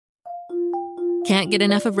Can't get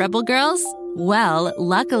enough of Rebel Girls? Well,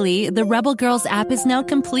 luckily, the Rebel Girls app is now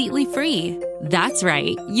completely free. That's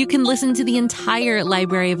right. You can listen to the entire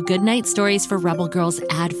library of goodnight stories for Rebel Girls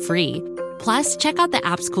ad-free. Plus, check out the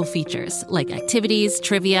app's cool features like activities,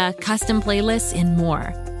 trivia, custom playlists, and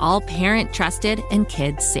more. All parent-trusted and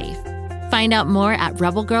kids-safe. Find out more at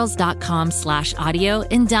rebelgirls.com/audio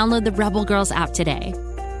and download the Rebel Girls app today.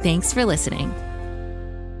 Thanks for listening.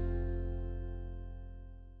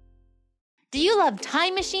 Do you love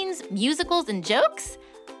time machines, musicals, and jokes?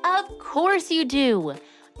 Of course you do.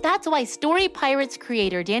 That's why Story Pirates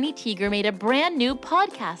creator Danny Teeger made a brand new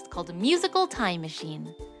podcast called Musical Time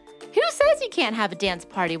Machine. Who says you can't have a dance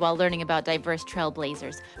party while learning about diverse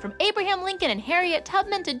trailblazers, from Abraham Lincoln and Harriet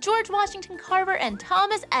Tubman to George Washington Carver and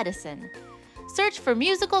Thomas Edison? Search for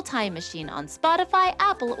Musical Time Machine on Spotify,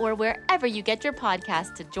 Apple, or wherever you get your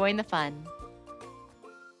podcasts to join the fun.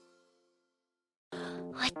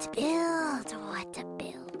 What to build?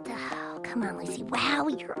 Oh, come on, Lucy. Wow,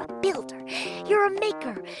 you're a builder. You're a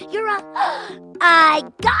maker. I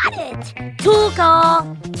got it! Tool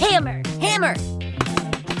call. Hammer.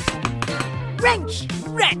 Wrench.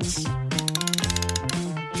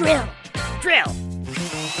 Drill.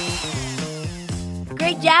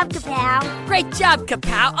 Great job,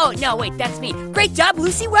 Kapow. Oh, no, wait, that's me. Great job,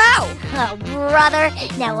 Lucy. Wow. Oh, brother.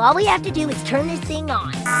 Now all we have to do is turn this thing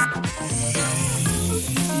on.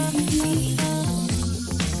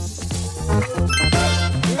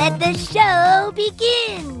 Let the show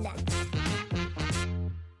begin.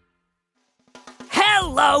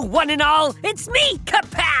 Hello, one and all. It's me,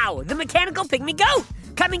 Kapow, the mechanical pygmy goat,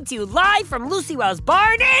 coming to you live from Lucy Wow's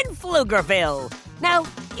barn in Pflugerville. Now,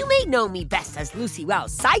 you may know me best as Lucy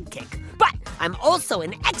Wow's sidekick, but I'm also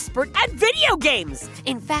an expert at video games.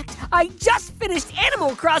 In fact, I just finished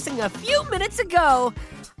Animal Crossing a few minutes ago.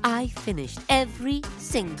 I finished every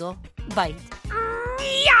single bite.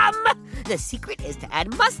 Yum! The secret is to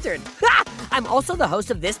add mustard. I'm also the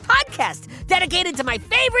host of this podcast, dedicated to my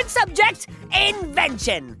favorite subject,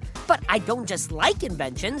 invention. But I don't just like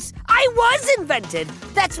inventions. I was invented.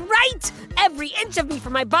 That's right. Every inch of me,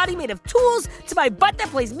 from my body made of tools to my butt that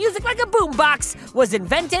plays music like a boombox, was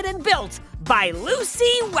invented and built by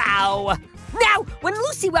Lucy Wow. Now, when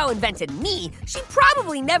Lucy Wow invented me, she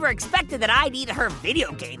probably never expected that I'd eat her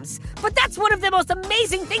video games. But that's one of the most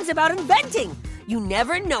amazing things about inventing. You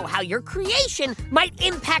never know how your creation might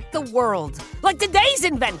impact the world. Like today's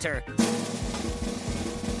inventor,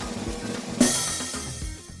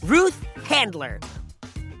 Ruth Handler.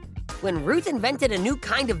 When Ruth invented a new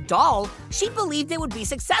kind of doll, she believed it would be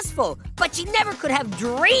successful, but she never could have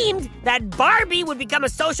dreamed that Barbie would become a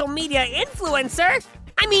social media influencer.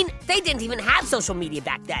 I mean, they didn't even have social media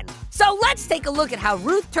back then. So let's take a look at how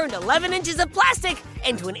Ruth turned 11 inches of plastic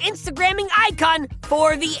into an Instagramming icon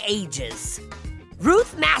for the ages.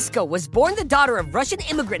 Ruth Masko was born the daughter of Russian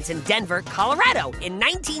immigrants in Denver, Colorado in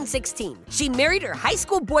 1916. She married her high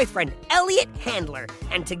school boyfriend, Elliot Handler,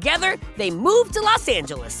 and together they moved to Los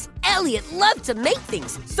Angeles. Elliot loved to make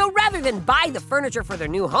things, so rather than buy the furniture for their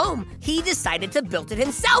new home, he decided to build it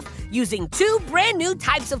himself using two brand new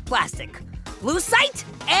types of plastic: Lucite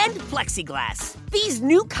and plexiglass. These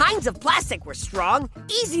new kinds of plastic were strong,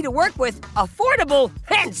 easy to work with, affordable,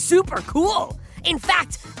 and super cool. In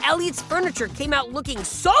fact, Elliot's furniture came out looking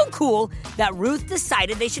so cool that Ruth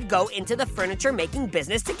decided they should go into the furniture-making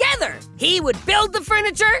business together. He would build the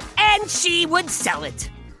furniture, and she would sell it.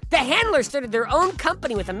 The Handlers started their own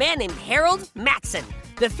company with a man named Harold Matson.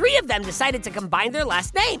 The three of them decided to combine their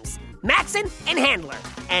last names, Matson and Handler,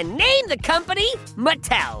 and name the company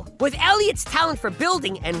Mattel. With Elliot's talent for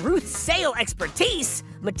building and Ruth's sale expertise,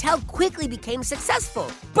 Mattel quickly became successful.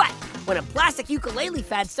 But when a plastic ukulele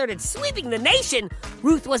fad started sweeping the nation,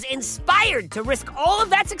 Ruth was inspired to risk all of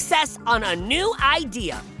that success on a new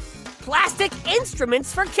idea: plastic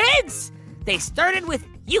instruments for kids. They started with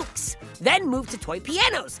ukes, then moved to toy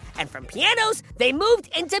pianos, and from pianos, they moved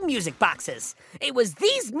into music boxes. It was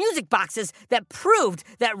these music boxes that proved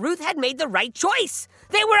that Ruth had made the right choice.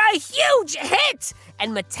 They were a huge hit,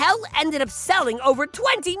 and Mattel ended up selling over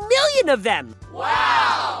 20 million of them.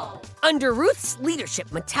 Wow! Under Ruth's leadership,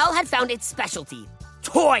 Mattel had found its specialty: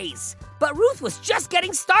 toys. But Ruth was just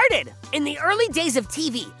getting started. In the early days of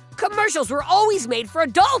TV, commercials were always made for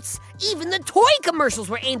adults. Even the toy commercials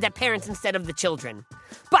were aimed at parents instead of the children.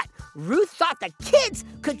 But Ruth thought that kids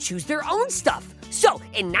could choose their own stuff. So,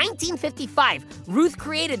 in 1955, Ruth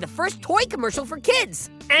created the first toy commercial for kids.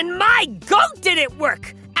 And my goat, did it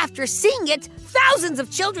work! After seeing it, thousands of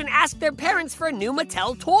children asked their parents for a new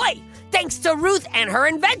Mattel toy. Thanks to Ruth and her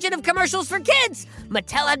invention of commercials for kids,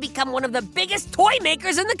 Mattel had become one of the biggest toy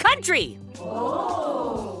makers in the country.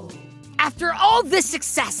 Oh! After all this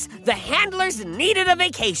success, the handlers needed a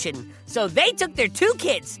vacation, so they took their 2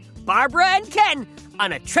 kids, Barbara and Ken,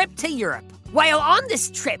 on a trip to Europe. While on this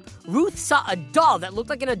trip, Ruth saw a doll that looked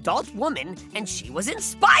like an adult woman, and she was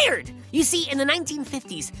inspired. You see, in the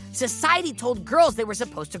 1950s, society told girls they were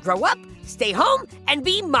supposed to grow up, stay home, and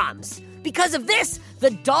be moms. Because of this,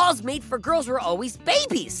 the dolls made for girls were always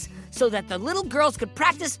babies, so that the little girls could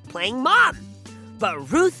practice playing mom.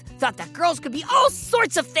 But Ruth thought that girls could be all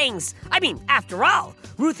sorts of things. I mean, after all,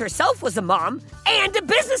 Ruth herself was a mom, and a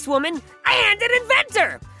businesswoman, and an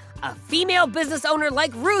inventor. A female business owner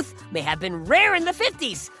like Ruth may have been rare in the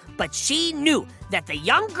 50s, but she knew that the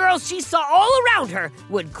young girls she saw all around her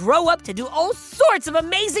would grow up to do all sorts of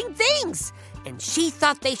amazing things. And she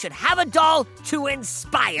thought they should have a doll to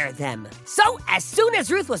inspire them. So, as soon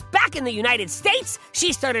as Ruth was back in the United States,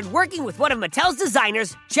 she started working with one of Mattel's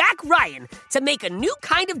designers, Jack Ryan, to make a new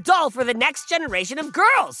kind of doll for the next generation of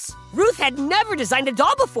girls. Ruth had never designed a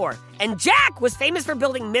doll before, and Jack was famous for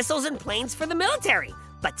building missiles and planes for the military.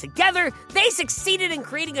 But together, they succeeded in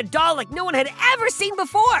creating a doll like no one had ever seen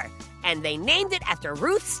before. And they named it after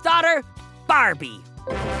Ruth's daughter, Barbie.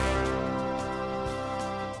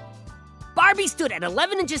 Barbie stood at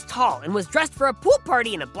 11 inches tall and was dressed for a pool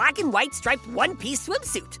party in a black and white striped one-piece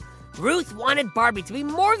swimsuit. Ruth wanted Barbie to be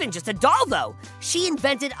more than just a doll, though. She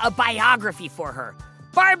invented a biography for her.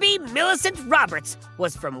 Barbie Millicent Roberts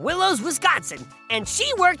was from Willows, Wisconsin, and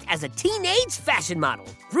she worked as a teenage fashion model.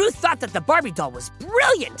 Ruth thought that the Barbie doll was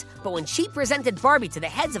brilliant, but when she presented Barbie to the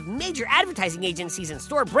heads of major advertising agencies and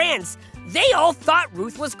store brands, they all thought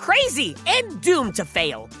Ruth was crazy and doomed to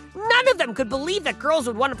fail. None of them could believe that girls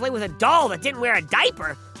would want to play with a doll that didn't wear a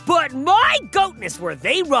diaper. But my goatness, were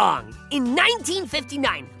they wrong! In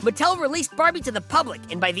 1959, Mattel released Barbie to the public,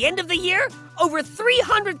 and by the end of the year, over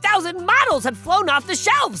 300,000 models had flown off the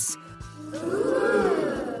shelves.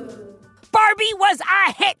 Barbie was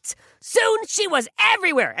a hit! Soon, she was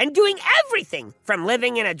everywhere and doing everything, from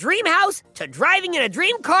living in a dream house to driving in a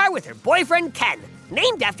dream car with her boyfriend Ken,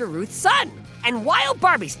 named after Ruth's son. And while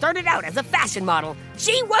Barbie started out as a fashion model,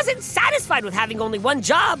 she wasn't satisfied with having only one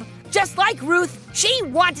job. Just like Ruth, she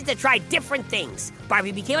wanted to try different things.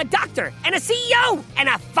 Barbie became a doctor and a CEO and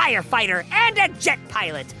a firefighter and a jet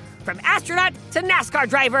pilot. From astronaut to NASCAR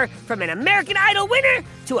driver, from an American Idol winner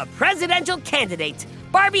to a presidential candidate.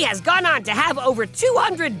 Barbie has gone on to have over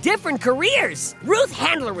 200 different careers. Ruth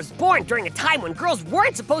Handler was born during a time when girls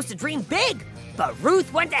weren't supposed to dream big. But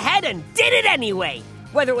Ruth went ahead and did it anyway.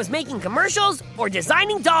 Whether it was making commercials or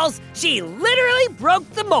designing dolls, she literally broke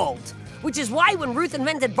the mold. Which is why when Ruth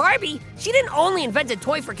invented Barbie, she didn't only invent a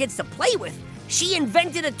toy for kids to play with. She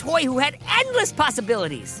invented a toy who had endless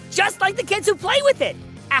possibilities, just like the kids who play with it.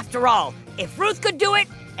 After all, if Ruth could do it,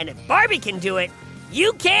 and if Barbie can do it,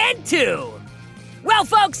 you can too. Well,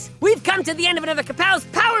 folks, we've come to the end of another Kapow's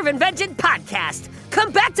Power of Invention podcast.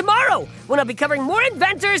 Come back tomorrow when I'll be covering more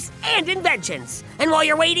inventors and inventions. And while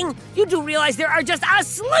you're waiting, you do realize there are just a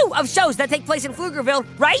slew of shows that take place in Pflugerville,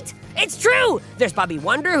 right? It's true! There's Bobby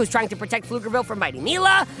Wonder, who's trying to protect Pflugerville from Mighty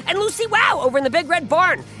Mila, and Lucy Wow over in the Big Red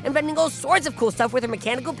Barn, inventing all sorts of cool stuff with her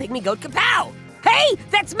mechanical pygmy goat Kapow. Hey,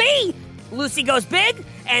 that's me! Lucy goes big,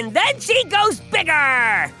 and then she goes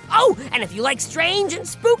bigger! Oh, and if you like strange and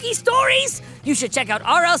spooky stories, you should check out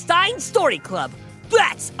R.L. Stein's Story Club.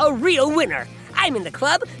 That's a real winner. I'm in the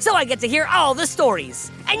club, so I get to hear all the stories.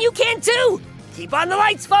 And you can too! Keep on the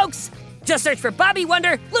lights, folks! Just search for Bobby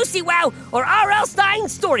Wonder, Lucy Wow, or R.L.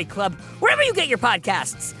 Stein's Story Club, wherever you get your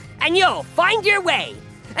podcasts. And you'll find your way.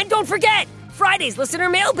 And don't forget, Friday's listener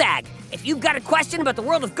mailbag. If you've got a question about the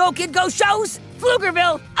world of Go Kid Go shows,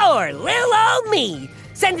 Pflugerville, or Lil Old Me,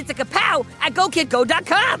 send it to Kapow at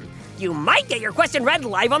GoKidGo.com. You might get your question read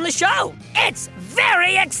live on the show. It's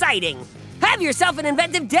very exciting. Have yourself an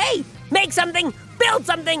inventive day. Make something, build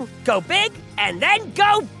something, go big, and then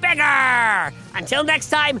go bigger. Until next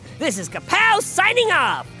time, this is Kapow signing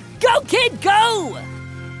off. Go Kid Go!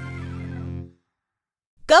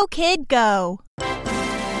 Go Kid Go!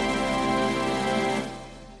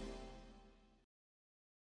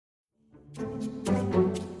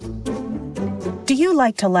 Do you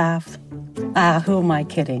like to laugh? Who am I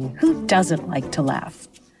kidding? Who doesn't like to laugh?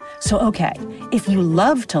 So, okay, if you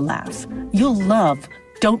love to laugh, you'll love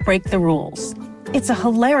Don't Break the Rules. It's a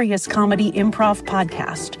hilarious comedy improv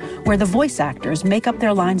podcast where the voice actors make up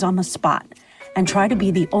their lines on the spot and try to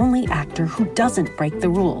be the only actor who doesn't break the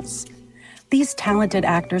rules. These talented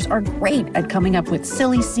actors are great at coming up with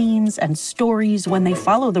silly scenes and stories when they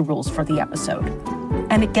follow the rules for the episode.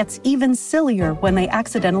 And it gets even sillier when they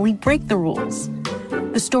accidentally break the rules.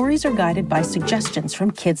 The stories are guided by suggestions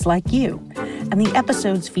from kids like you, and the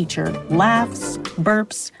episodes feature laughs,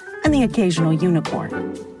 burps, and the occasional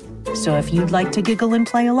unicorn. So if you'd like to giggle and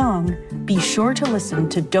play along, be sure to listen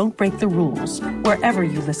to Don't Break the Rules wherever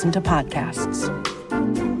you listen to podcasts.